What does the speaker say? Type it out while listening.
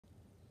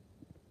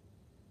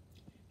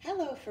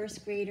Hello,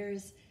 first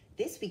graders.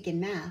 This week in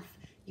math,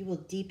 you will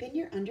deepen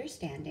your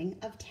understanding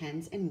of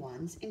tens and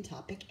ones in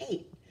topic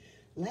 8.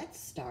 Let's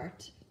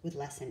start with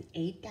lesson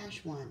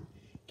 8-1,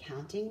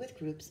 counting with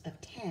groups of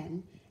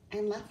 10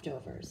 and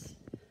leftovers.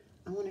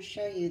 I want to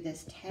show you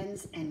this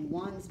tens and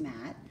ones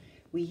mat.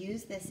 We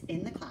use this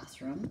in the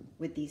classroom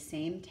with these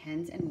same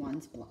tens and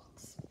ones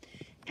blocks.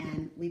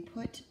 And we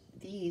put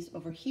these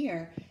over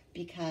here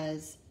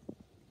because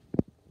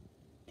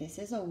this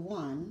is a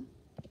 1.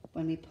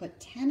 When we put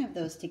 10 of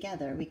those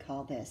together, we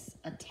call this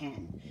a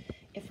 10.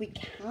 If we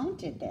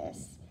counted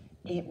this,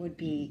 it would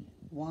be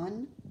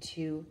 1,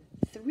 2,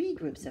 3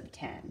 groups of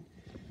 10.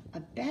 A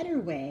better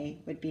way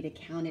would be to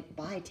count it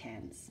by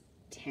tens.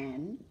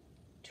 10,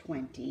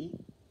 20,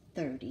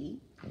 30,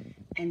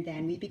 and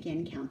then we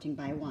begin counting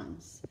by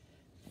ones.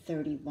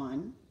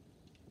 31,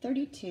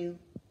 32,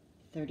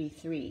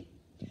 33.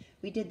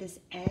 We did this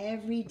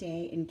every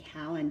day in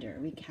calendar.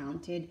 We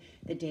counted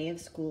the day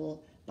of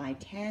school by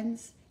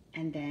tens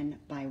and then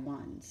by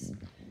ones.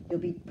 You'll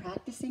be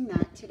practicing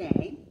that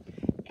today,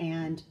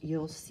 and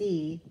you'll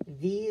see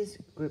these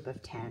group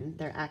of 10.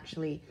 They're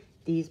actually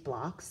these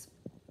blocks,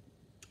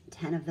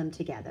 10 of them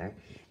together,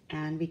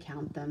 and we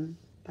count them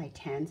by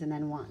tens and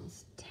then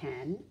ones.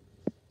 10,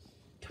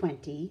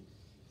 20,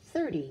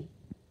 30,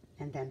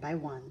 and then by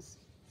ones.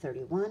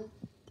 31,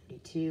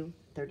 32,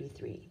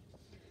 33.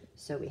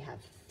 So we have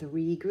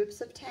 3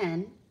 groups of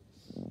 10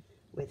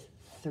 with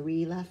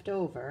 3 left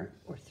over,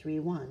 or 3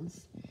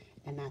 ones,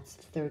 and that's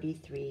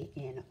 33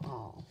 in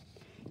all.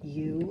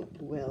 You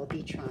will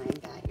be trying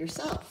that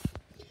yourself.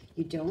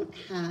 You don't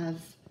have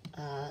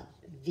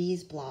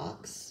these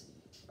blocks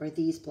or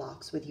these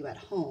blocks with you at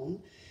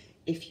home.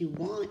 If you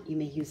want, you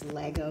may use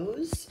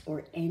Legos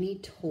or any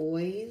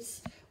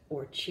toys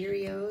or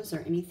Cheerios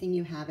or anything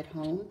you have at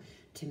home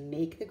to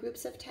make the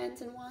groups of tens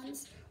and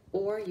ones,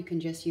 or you can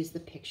just use the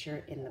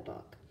picture in the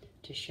book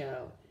to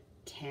show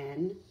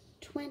 10,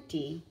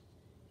 20,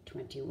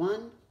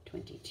 21,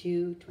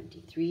 22,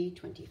 23,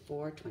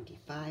 24,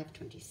 25,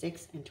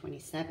 26, and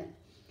 27,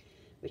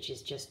 which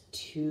is just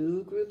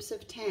 2 groups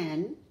of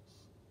 10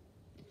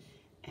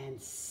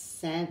 and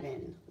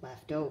 7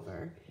 left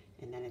over,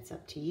 and then it's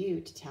up to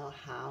you to tell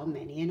how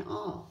many in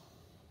all.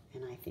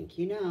 And I think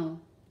you know,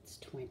 it's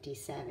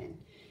 27.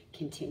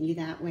 Continue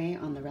that way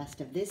on the rest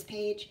of this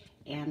page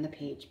and the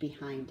page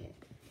behind it.